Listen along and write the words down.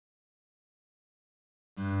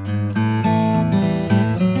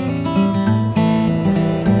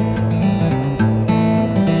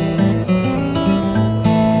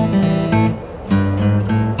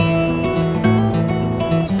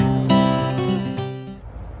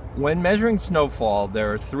When measuring snowfall,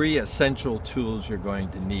 there are three essential tools you're going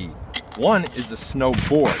to need. One is a snow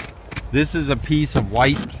board. This is a piece of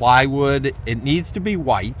white plywood. It needs to be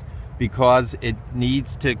white because it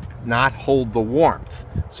needs to not hold the warmth.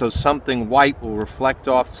 So something white will reflect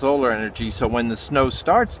off solar energy, so when the snow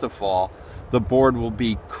starts to fall, the board will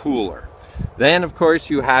be cooler. Then, of course,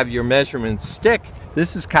 you have your measurement stick.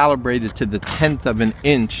 This is calibrated to the 1/10 of an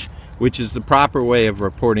inch, which is the proper way of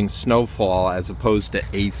reporting snowfall as opposed to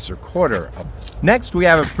eighths or quarter. Next, we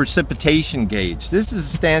have a precipitation gauge. This is a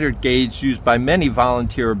standard gauge used by many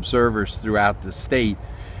volunteer observers throughout the state.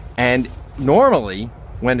 And normally,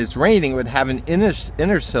 when it's raining, it would have an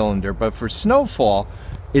inner cylinder, but for snowfall,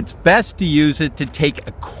 it's best to use it to take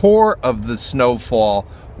a core of the snowfall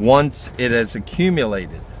once it has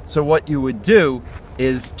accumulated. So what you would do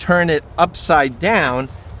is turn it upside down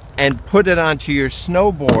and put it onto your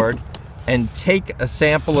snowboard and take a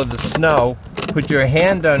sample of the snow, put your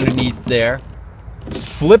hand underneath there,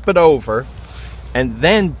 flip it over, and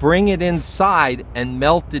then bring it inside and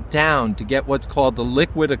melt it down to get what's called the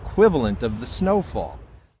liquid equivalent of the snowfall.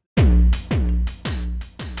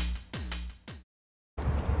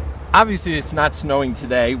 Obviously, it's not snowing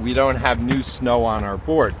today. We don't have new snow on our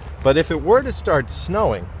board. But if it were to start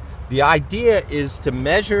snowing, the idea is to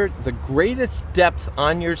measure the greatest depth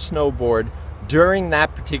on your snowboard during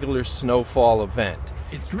that particular snowfall event.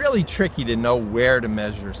 It's really tricky to know where to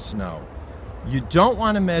measure snow. You don't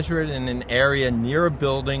want to measure it in an area near a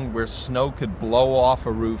building where snow could blow off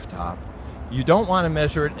a rooftop. You don't want to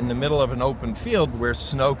measure it in the middle of an open field where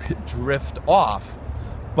snow could drift off.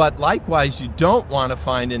 But likewise, you don't want to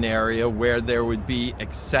find an area where there would be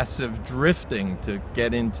excessive drifting to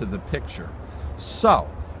get into the picture. So,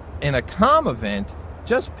 in a calm event,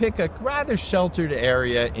 just pick a rather sheltered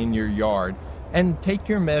area in your yard and take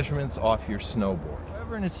your measurements off your snowboard.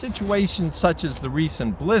 However, in a situation such as the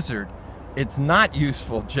recent blizzard, it's not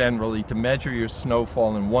useful generally to measure your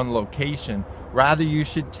snowfall in one location. Rather, you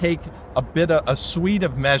should take a suite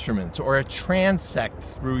of measurements or a transect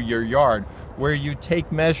through your yard where you take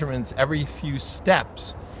measurements every few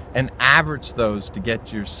steps and average those to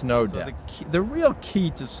get your snow depth. So the real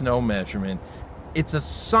key to snow measurement, it's a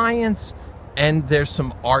science and there's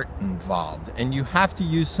some art involved, and you have to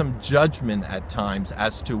use some judgment at times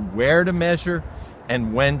as to where to measure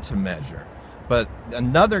and when to measure. But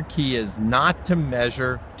another key is not to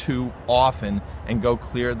measure too often and go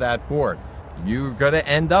clear that board. You're going to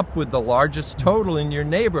end up with the largest total in your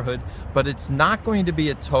neighborhood, but it's not going to be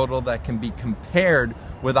a total that can be compared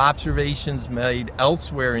with observations made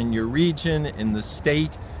elsewhere in your region, in the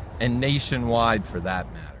state, and nationwide for that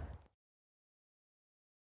matter.